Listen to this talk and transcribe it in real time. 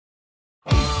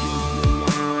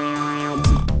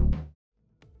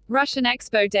Russian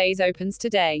Expo Days opens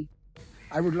today.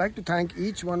 I would like to thank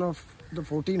each one of the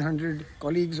 1400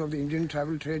 colleagues of the Indian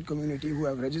travel trade community who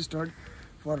have registered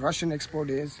for Russian Expo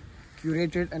Days,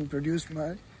 curated and produced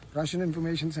by Russian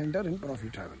Information Center and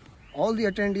Profi Travel. All the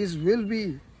attendees will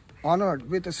be honored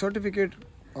with a certificate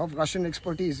of Russian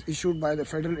expertise issued by the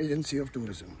Federal Agency of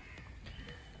Tourism.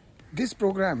 This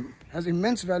program has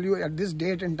immense value at this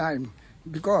date and time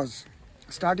because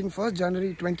starting 1st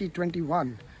January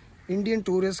 2021, Indian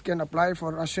tourists can apply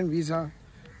for Russian visa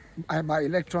by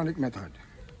electronic method.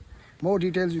 More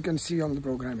details you can see on the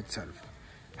program itself.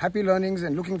 Happy learnings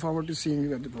and looking forward to seeing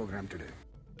you at the program today.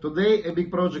 Today a big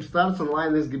project starts,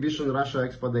 online exhibition Russia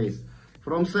Expo Days.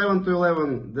 From 7 to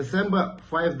 11 December,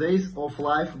 5 days of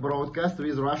live broadcast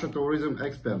with Russia tourism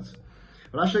experts.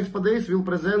 Russia Expo Days will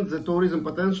present the tourism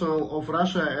potential of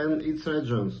Russia and its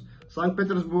regions. St.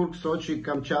 Petersburg, Sochi,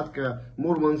 Kamchatka,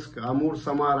 Murmansk, Amur,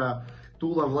 Samara,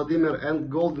 Tula, Vladimir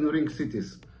and Golden Ring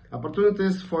cities.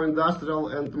 Opportunities for industrial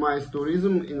and MICE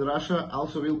tourism in Russia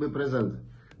also will be present.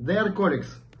 Dear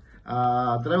colleagues,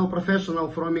 travel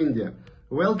professionals from India,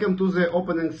 welcome to the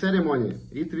opening ceremony.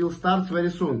 It will start very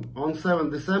soon, on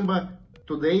 7 December,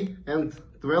 today and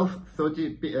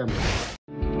 12:30 p.m.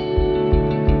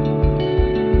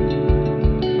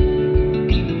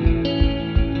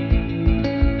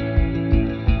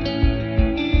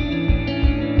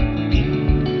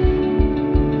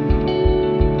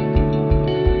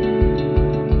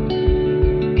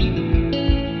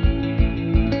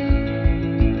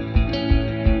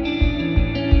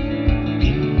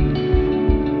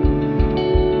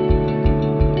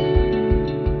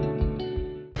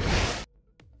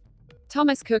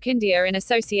 Thomas Cook India, in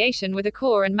association with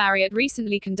Accor and Marriott,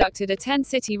 recently conducted a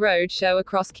 10-city road show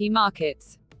across key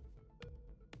markets.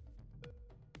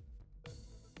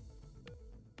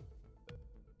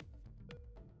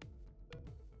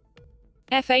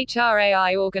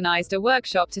 FHRAI organized a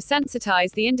workshop to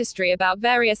sensitize the industry about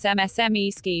various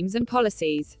MSME schemes and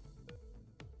policies.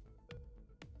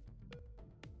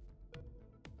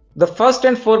 The first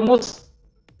and foremost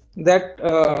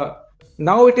that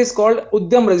now it is called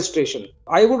Udyam registration.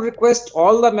 I would request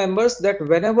all the members that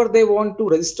whenever they want to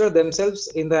register themselves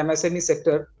in the MSME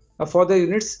sector for the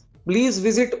units, please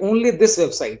visit only this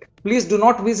website. Please do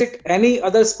not visit any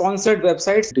other sponsored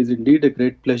websites. It is indeed a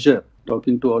great pleasure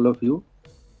talking to all of you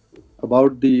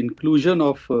about the inclusion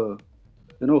of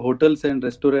hotels and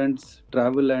restaurants,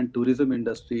 travel and tourism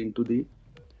industry into the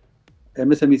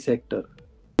MSME sector.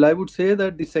 Well, I would say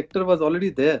that the sector was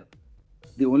already there.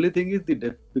 The only thing is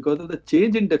because of the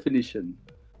change in definition,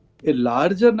 a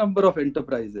larger number of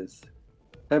enterprises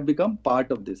have become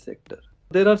part of this sector.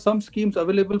 There are some schemes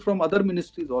available from other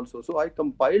ministries also. So I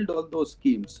compiled all those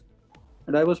schemes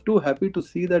and I was too happy to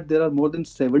see that there are more than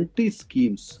 70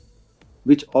 schemes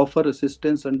which offer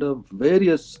assistance under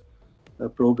various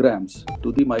programs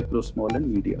to the micro, small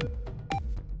and medium.